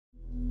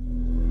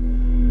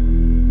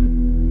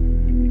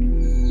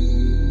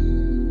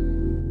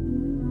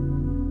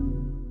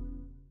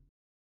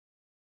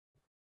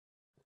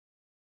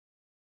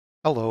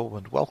Hello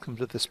and welcome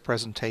to this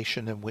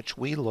presentation in which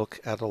we look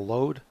at a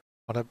load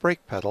on a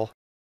brake pedal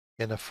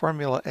in a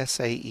Formula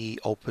SAE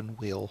open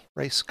wheel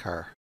race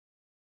car.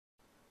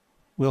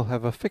 We'll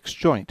have a fixed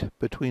joint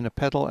between a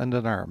pedal and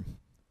an arm.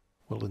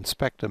 We'll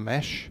inspect a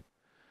mesh.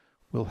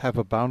 We'll have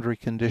a boundary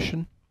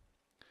condition.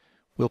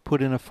 We'll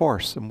put in a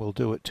force, and we'll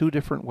do it two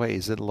different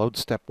ways. In load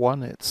step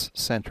 1 it's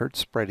centered,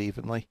 spread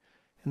evenly.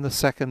 In the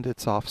second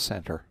it's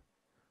off-center.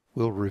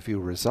 We'll review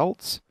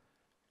results.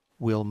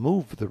 We'll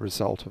move the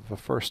result of a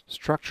first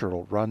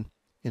structural run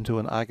into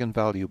an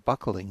eigenvalue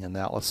buckling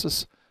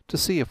analysis to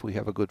see if we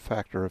have a good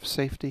factor of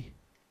safety.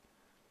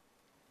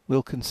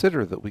 We'll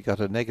consider that we got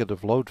a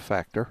negative load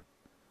factor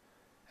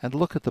and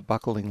look at the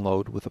buckling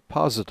load with a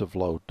positive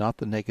load, not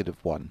the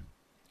negative one.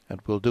 And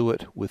we'll do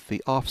it with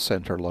the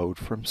off-center load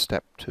from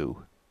step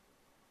 2.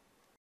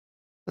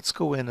 Let's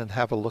go in and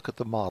have a look at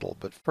the model,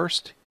 but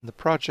first, in the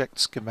project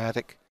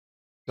schematic,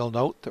 you'll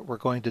note that we're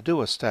going to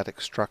do a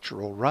static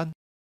structural run.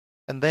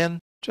 And then,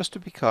 just to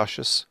be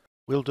cautious,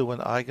 we'll do an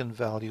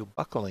eigenvalue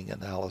buckling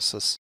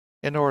analysis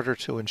in order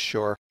to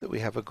ensure that we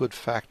have a good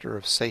factor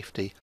of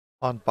safety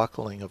on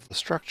buckling of the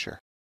structure.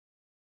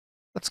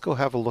 Let's go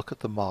have a look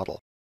at the model.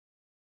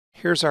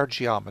 Here's our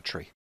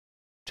geometry.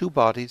 Two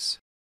bodies,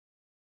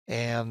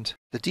 and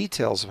the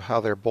details of how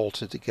they're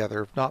bolted together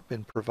have not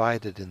been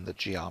provided in the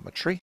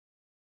geometry.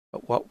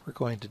 But what we're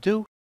going to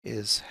do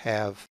is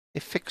have a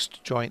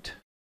fixed joint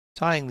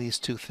tying these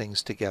two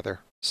things together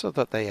so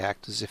that they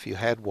act as if you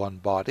had one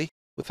body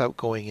without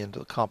going into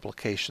the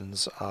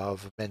complications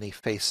of many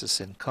faces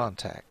in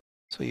contact.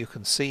 So you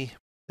can see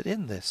that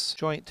in this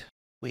joint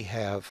we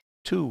have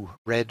two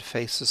red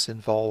faces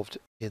involved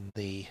in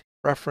the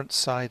reference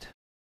side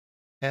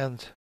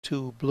and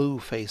two blue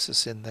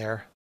faces in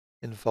there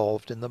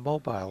involved in the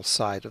mobile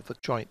side of the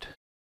joint.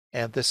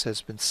 And this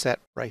has been set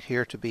right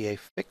here to be a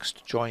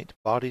fixed joint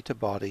body to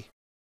body,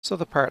 so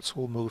the parts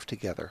will move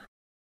together.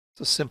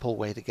 It's a simple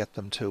way to get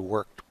them to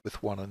work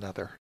with one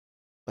another.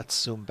 Let's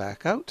zoom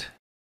back out.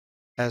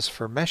 As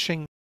for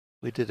meshing,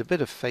 we did a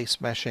bit of face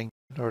meshing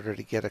in order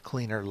to get a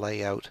cleaner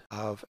layout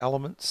of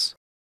elements.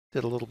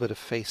 Did a little bit of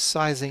face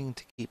sizing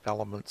to keep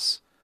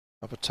elements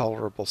of a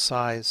tolerable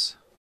size.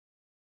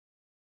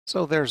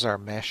 So there's our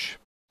mesh.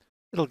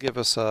 It'll give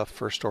us a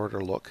first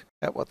order look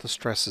at what the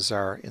stresses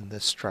are in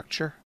this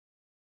structure.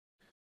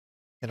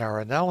 In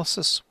our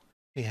analysis,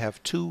 we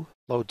have two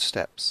load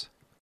steps.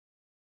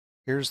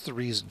 Here's the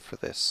reason for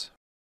this.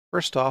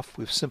 First off,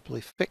 we've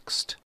simply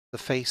fixed the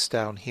face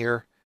down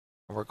here,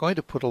 and we're going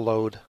to put a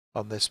load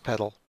on this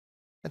pedal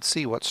and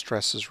see what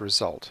stresses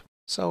result.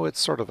 So it's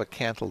sort of a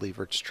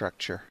cantilevered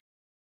structure.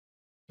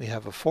 We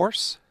have a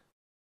force,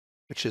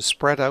 which is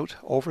spread out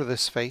over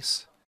this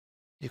face.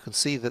 You can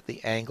see that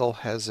the angle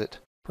has it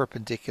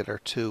perpendicular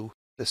to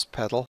this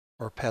pedal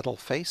or pedal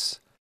face.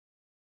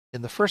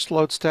 In the first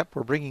load step,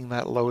 we're bringing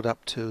that load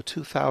up to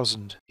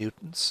 2,000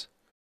 newtons.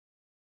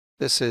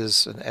 This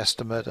is an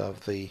estimate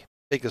of the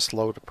biggest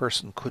load a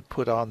person could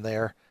put on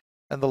there,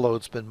 and the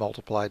load's been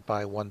multiplied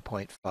by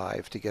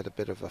 1.5 to get a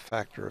bit of a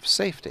factor of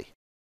safety.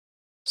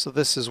 So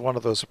this is one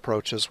of those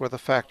approaches where the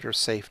factor of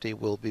safety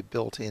will be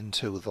built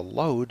into the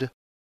load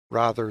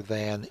rather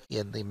than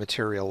in the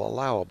material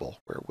allowable,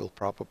 where we'll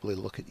probably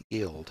look at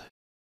yield.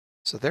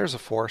 So there's a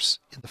force.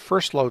 In the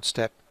first load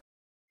step,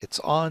 it's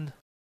on.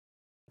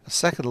 The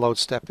second load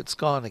step, it's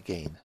gone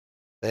again.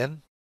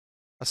 Then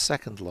a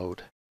second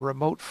load,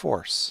 remote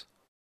force.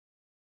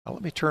 Now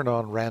let me turn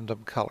on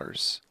random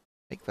colors,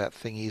 make that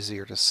thing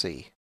easier to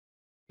see.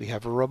 We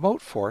have a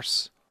remote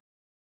force.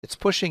 It's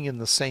pushing in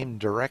the same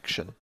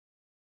direction.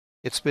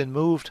 It's been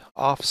moved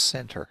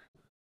off-center.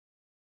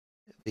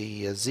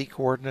 The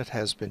z-coordinate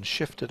has been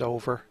shifted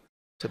over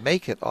to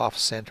make it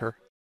off-center.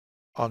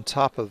 On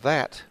top of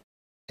that,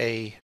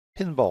 a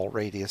pinball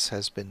radius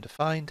has been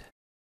defined,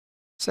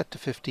 set to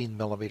 15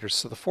 millimeters,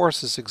 so the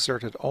force is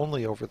exerted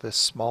only over this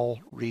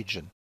small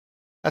region.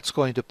 That's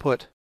going to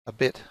put a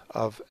bit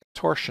of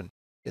torsion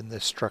in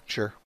this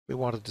structure. We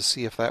wanted to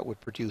see if that would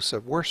produce a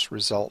worse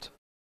result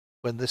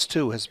when this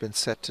too has been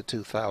set to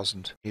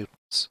 2,000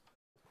 newtons.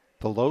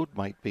 The load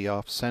might be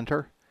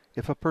off-center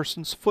if a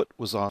person's foot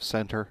was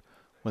off-center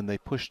when they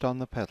pushed on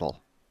the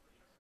pedal.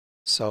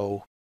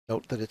 So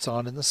note that it's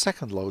on in the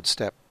second load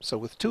step. So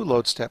with two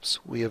load steps,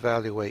 we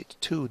evaluate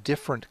two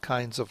different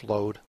kinds of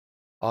load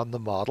on the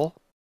model.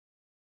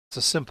 It's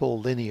a simple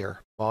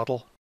linear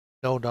model,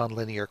 no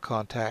nonlinear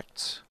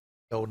contacts,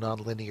 no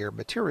nonlinear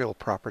material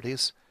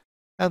properties,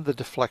 and the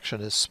deflection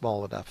is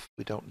small enough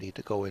we don't need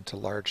to go into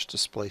large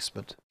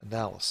displacement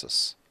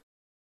analysis.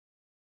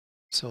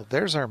 So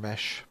there's our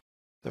mesh.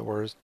 There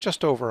were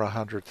just over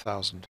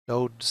 100,000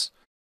 nodes,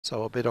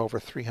 so a bit over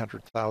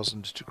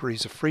 300,000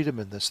 degrees of freedom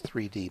in this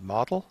 3D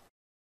model.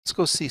 Let's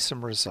go see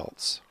some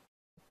results.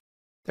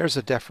 There's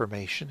a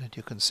deformation, and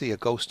you can see a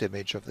ghost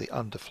image of the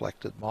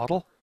undeflected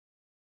model.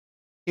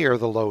 Here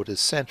the load is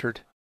centered,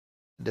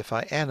 and if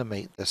I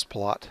animate this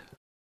plot,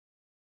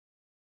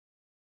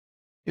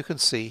 you can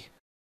see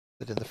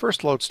that in the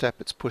first load step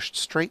it's pushed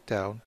straight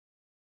down.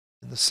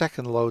 In the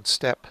second load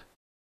step,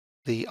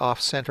 the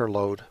off-center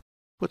load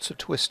puts a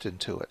twist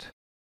into it.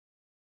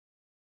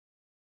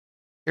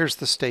 Here's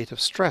the state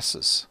of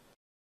stresses.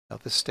 Now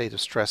this state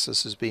of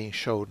stresses is being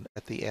shown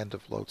at the end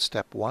of load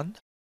step 1.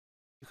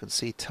 You can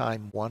see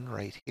time 1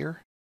 right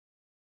here.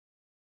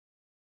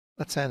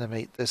 Let's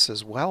animate this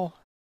as well.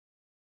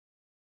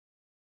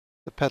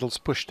 The pedal's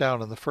pushed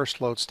down in the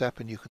first load step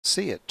and you can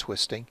see it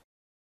twisting.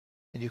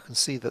 And you can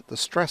see that the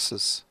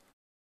stresses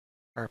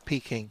are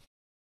peaking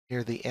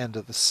near the end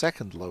of the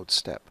second load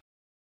step.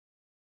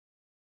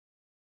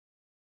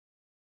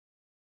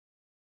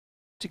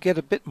 To get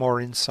a bit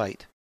more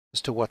insight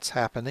as to what's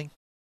happening,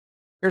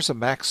 here's a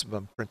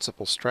maximum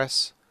principal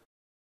stress.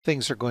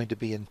 Things are going to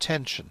be in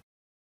tension.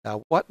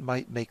 Now what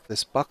might make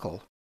this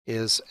buckle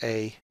is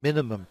a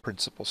minimum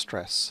principal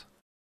stress.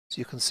 So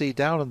you can see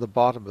down in the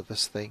bottom of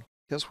this thing,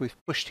 because we've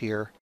pushed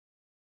here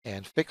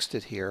and fixed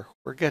it here,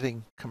 we're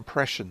getting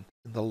compression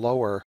in the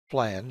lower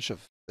flange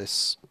of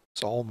this.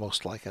 It's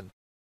almost like a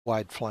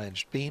wide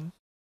flanged beam.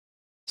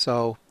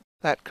 So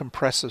that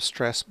compressive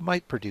stress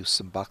might produce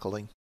some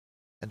buckling.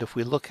 And if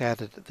we look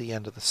at it at the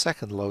end of the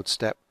second load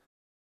step,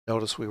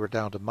 notice we were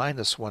down to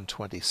minus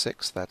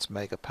 126, that's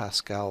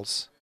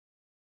megapascals.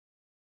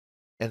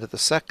 And at the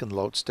second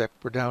load step,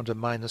 we're down to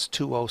minus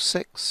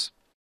 206.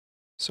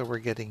 So we're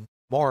getting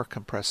more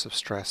compressive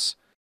stress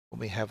when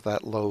we have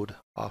that load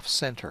off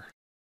center.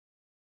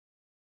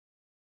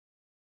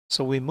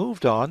 So we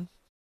moved on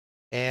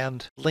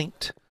and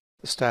linked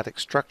the static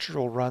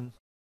structural run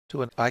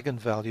to an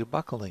eigenvalue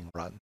buckling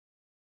run.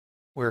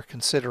 We're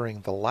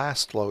considering the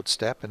last load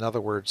step, in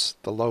other words,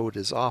 the load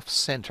is off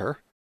center,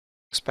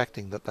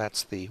 expecting that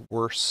that's the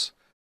worst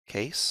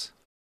case.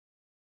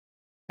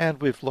 And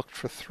we've looked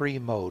for 3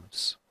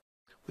 modes.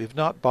 We've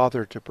not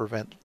bothered to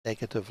prevent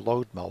negative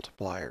load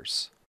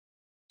multipliers.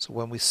 So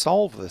when we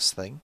solve this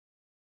thing,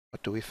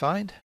 what do we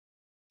find?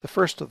 The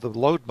first of the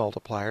load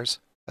multipliers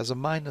has a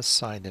minus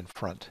sign in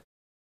front,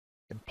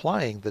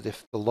 implying that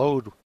if the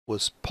load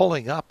was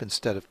pulling up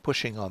instead of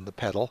pushing on the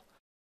pedal,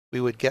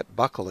 we would get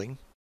buckling.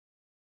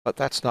 But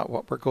that's not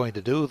what we're going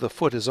to do. The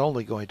foot is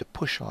only going to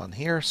push on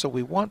here, so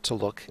we want to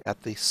look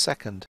at the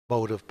second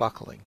mode of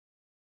buckling.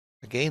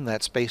 Again,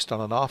 that's based on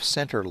an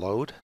off-center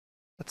load.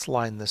 Let's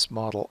line this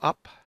model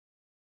up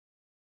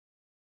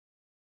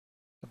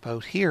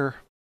about here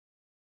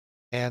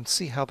and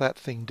see how that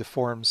thing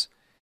deforms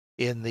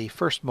in the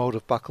first mode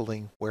of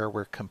buckling where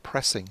we're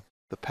compressing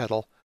the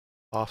pedal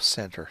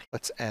off-center.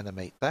 Let's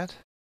animate that.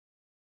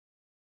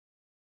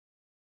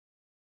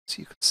 So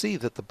you can see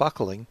that the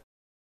buckling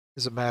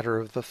is a matter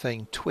of the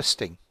thing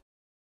twisting.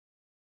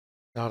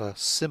 Not a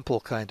simple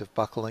kind of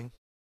buckling,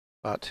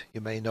 but you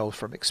may know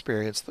from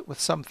experience that with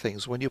some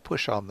things, when you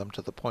push on them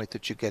to the point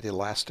that you get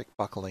elastic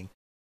buckling,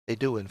 they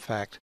do in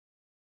fact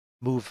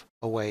move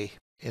away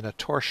in a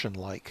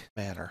torsion-like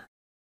manner.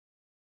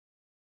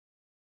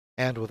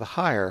 And with a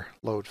higher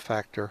load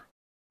factor,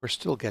 we're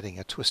still getting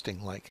a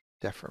twisting-like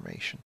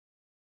deformation.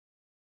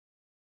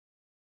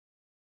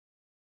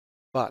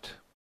 But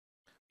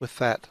with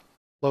that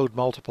load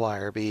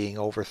multiplier being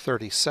over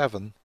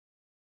 37,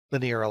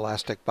 linear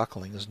elastic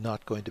buckling is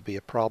not going to be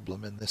a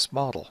problem in this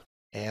model.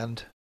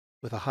 And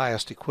with a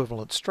highest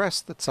equivalent stress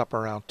that's up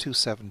around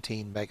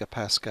 217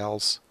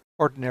 megapascals,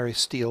 ordinary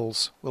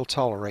steels will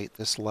tolerate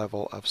this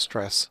level of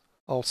stress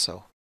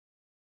also.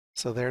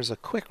 So there's a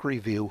quick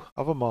review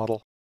of a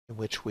model in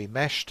which we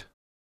meshed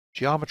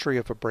geometry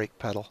of a brake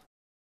pedal,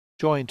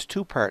 joined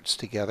 2 parts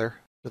together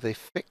with a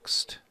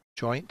fixed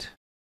joint,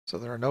 so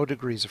there are no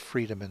degrees of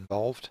freedom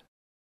involved,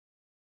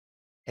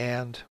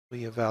 and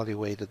we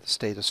evaluated the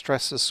state of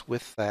stresses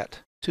with that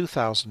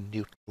 2000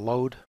 Newton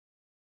load.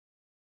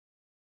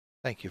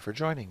 Thank you for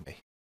joining me.